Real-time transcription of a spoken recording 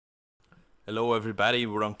Hello everybody,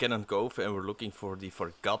 we're on Cove and we're looking for the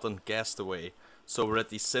forgotten Castaway. So we're at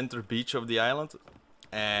the center beach of the island,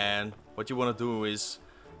 and what you want to do is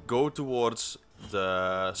go towards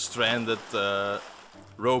the stranded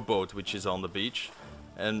rowboat which is on the beach,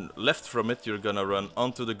 and left from it you're gonna run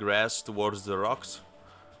onto the grass towards the rocks,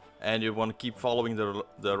 and you want to keep following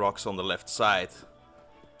the rocks on the left side.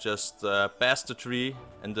 Just past the tree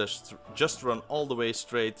and just run all the way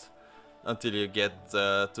straight until you get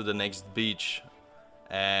to the next beach,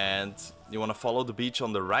 and you want to follow the beach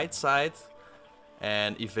on the right side,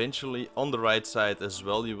 and eventually on the right side as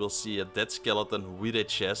well you will see a dead skeleton with a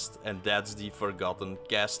chest, and that's the forgotten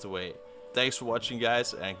Castaway. Thanks for watching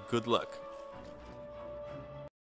guys, and good luck.